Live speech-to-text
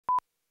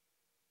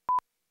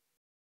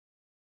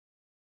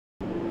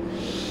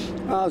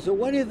So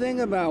what do you think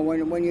about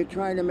when you're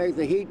trying to make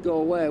the heat go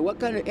away? What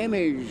kind of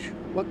image?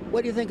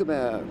 What do you think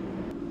about?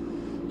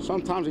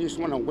 Sometimes I just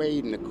want to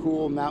wade in the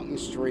cool mountain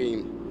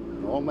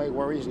stream. All my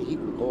worries and heat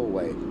will go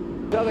away.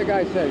 The other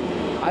guy said,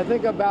 I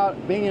think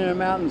about being in a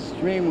mountain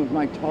stream with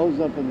my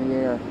toes up in the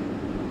air.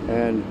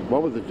 And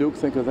what would the Duke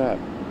think of that?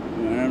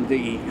 I don't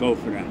think he'd go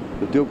for that.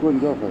 The Duke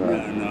wouldn't go for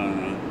that?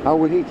 No. How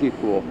would he keep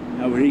cool?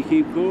 How would he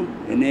keep cool?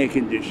 In air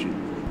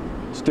conditioning.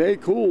 Stay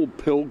cool,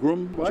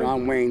 Pilgrim.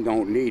 John Wayne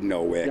don't need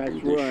no air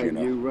conditioner. That's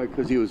right, you're right,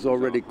 because he was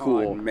already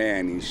cool.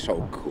 Man, he's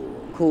so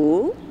cool.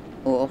 Cool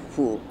or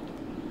fool?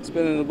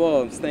 Spinning the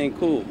ball and staying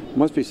cool.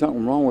 Must be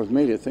something wrong with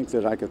me to think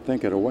that I could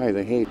think it away,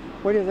 the hate.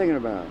 What are you thinking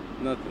about?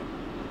 Nothing.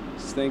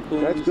 Staying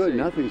cool. That's good,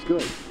 nothing's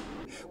good.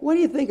 What do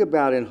you think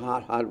about in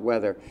hot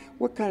weather?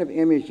 What kind of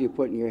image do you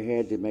put in your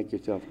head to make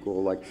yourself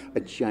cool, like a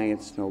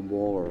giant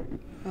snowball or...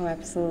 Oh,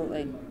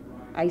 absolutely.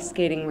 Ice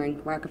skating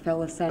rink,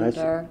 Rockefeller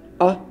Center.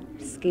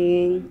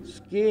 Skiing.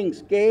 Skiing,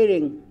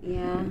 skating.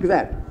 Yeah. Look at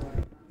that.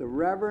 The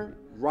Reverend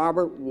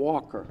Robert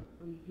Walker.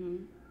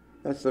 Mm-hmm.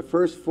 That's the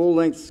first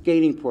full-length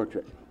skating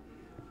portrait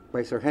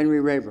by Sir Henry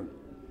Raeburn.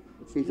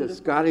 He's a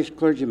Scottish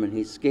clergyman.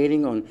 He's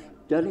skating on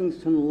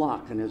Duddingston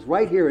Loch and is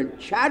right here in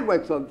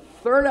Chadwick on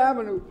 3rd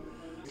Avenue.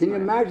 Can you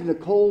imagine the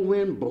cold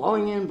wind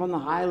blowing in from the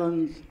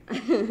highlands?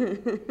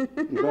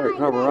 You better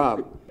cover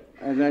up.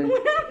 And then